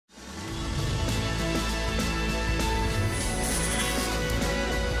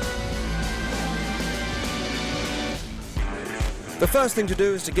The first thing to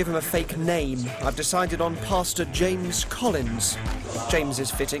do is to give him a fake name. I've decided on Pastor James Collins. James is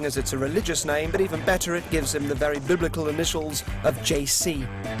fitting as it's a religious name, but even better, it gives him the very biblical initials of JC.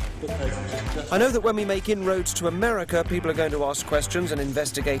 I know that when we make inroads to America, people are going to ask questions and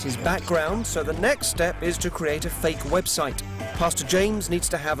investigate his background, so the next step is to create a fake website. Pastor James needs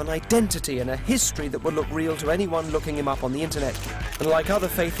to have an identity and a history that will look real to anyone looking him up on the internet. And like other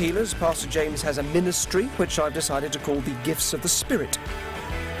faith healers, Pastor James has a ministry, which I've decided to call the Gifts of the Spirit.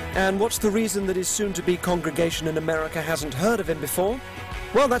 And what's the reason that his soon-to-be congregation in America hasn't heard of him before?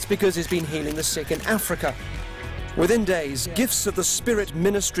 Well, that's because he's been healing the sick in Africa. Within days,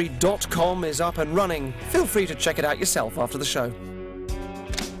 giftsofthespiritministry.com is up and running. Feel free to check it out yourself after the show.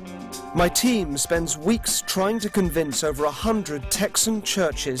 My team spends weeks trying to convince over 100 Texan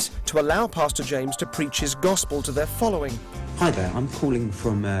churches to allow Pastor James to preach his gospel to their following. Hi there, I'm calling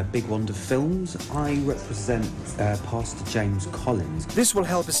from Big Wonder Films. I represent Pastor James Collins. This will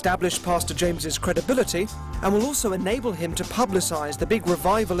help establish Pastor James's credibility and will also enable him to publicise the big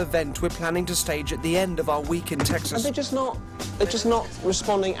revival event we're planning to stage at the end of our week in Texas. They're just not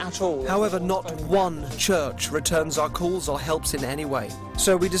responding at all. However, not one church returns our calls or helps in any way.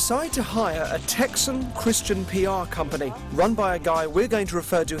 So we decide to hire a Texan Christian PR company run by a guy we're going to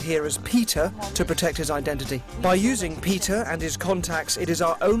refer to here as Peter to protect his identity. By using Peter and his contacts, it is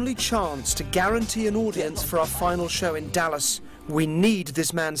our only chance to guarantee an audience for our final show in Dallas. We need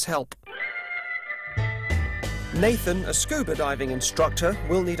this man's help. Nathan, a scuba diving instructor,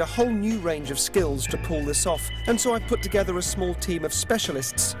 will need a whole new range of skills to pull this off, and so I've put together a small team of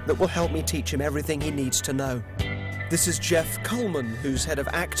specialists that will help me teach him everything he needs to know. This is Jeff Coleman, who's head of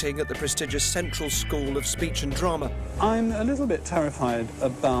acting at the prestigious Central School of Speech and Drama. I'm a little bit terrified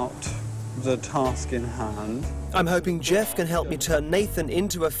about the task in hand. I'm hoping Jeff can help me turn Nathan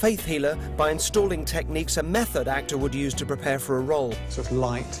into a faith healer by installing techniques a method actor would use to prepare for a role. Sort of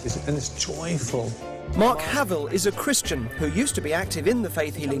light, and it's joyful. Mark Havel is a Christian who used to be active in the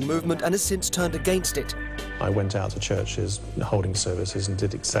faith healing movement and has since turned against it. I went out to churches holding services and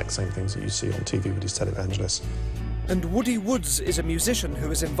did exact same things that you see on TV with these televangelists. And Woody Woods is a musician who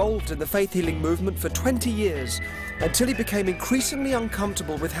was involved in the faith healing movement for 20 years, until he became increasingly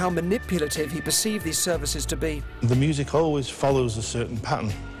uncomfortable with how manipulative he perceived these services to be. The music always follows a certain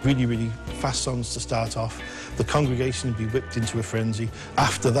pattern. Really fast songs to start off. The congregation would be whipped into a frenzy.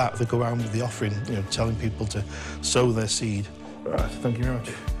 After that, they go around with the offering, telling people to sow their seed. Right, thank you very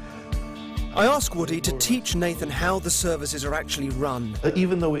much. I asked Woody to teach Nathan how the services are actually run.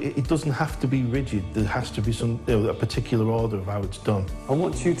 Even though it doesn't have to be rigid, there has to be some a particular order of how it's done. I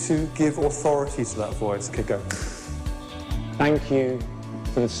want you to give authority to that voice. Okay, go. Thank you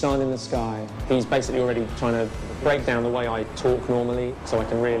for the sun in the sky. He's basically already trying to break down the way I talk normally so I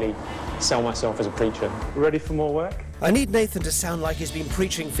can really sell myself as a preacher. Ready for more work? I need Nathan to sound like he's been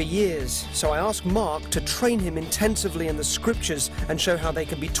preaching for years, so I asked Mark to train him intensively in the scriptures and show how they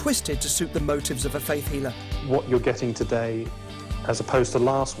can be twisted to suit the motives of a faith healer. What you're getting today, as opposed to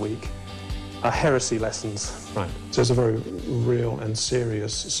last week, are heresy lessons. Right. So there's a very real and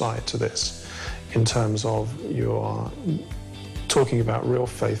serious side to this in terms of you're talking about real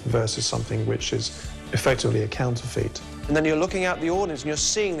faith versus something which is effectively a counterfeit. And then you're looking out the audience and you're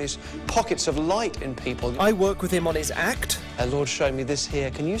seeing these pockets of light in people. I work with him on his act. Lord, show me this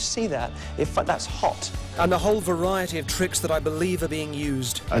here. Can you see that? If that's hot. And a whole variety of tricks that I believe are being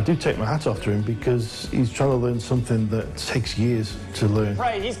used. I do take my hat off to him because he's trying to learn something that takes years to learn.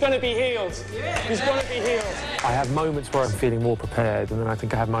 Pray, he's going to be healed. Yeah. He's going to be healed. I have moments where I'm feeling more prepared, and then I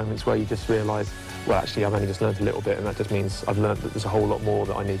think I have moments where you just realise, well, actually, I've only just learned a little bit, and that just means I've learned that there's a whole lot more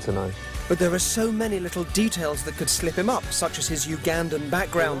that I need to know. But there are so many little details that could slip him up, such as his Ugandan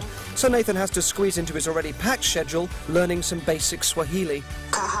background. So Nathan has to squeeze into his already packed schedule, learning some basic Swahili.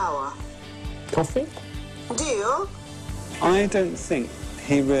 Kahawa. Coffee? Deal? I don't think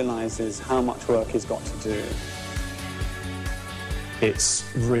he realises how much work he's got to do. It's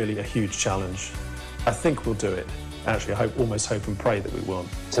really a huge challenge. I think we'll do it. Actually, I almost hope and pray that we will.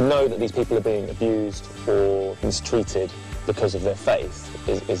 To know that these people are being abused or mistreated because of their faith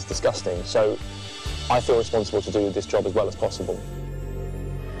is disgusting. So I feel responsible to do this job as well as possible.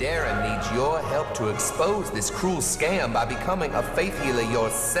 Derren needs your help to expose this cruel scam by becoming a faith healer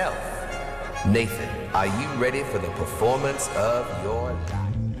yourself. Nathan, are you ready for the performance of your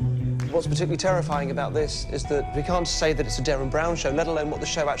life? What's particularly terrifying about this is that we can't say that it's a Derren Brown show, let alone what the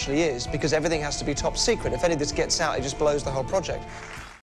show actually is, because everything has to be top secret. If any of this gets out, it just blows the whole project.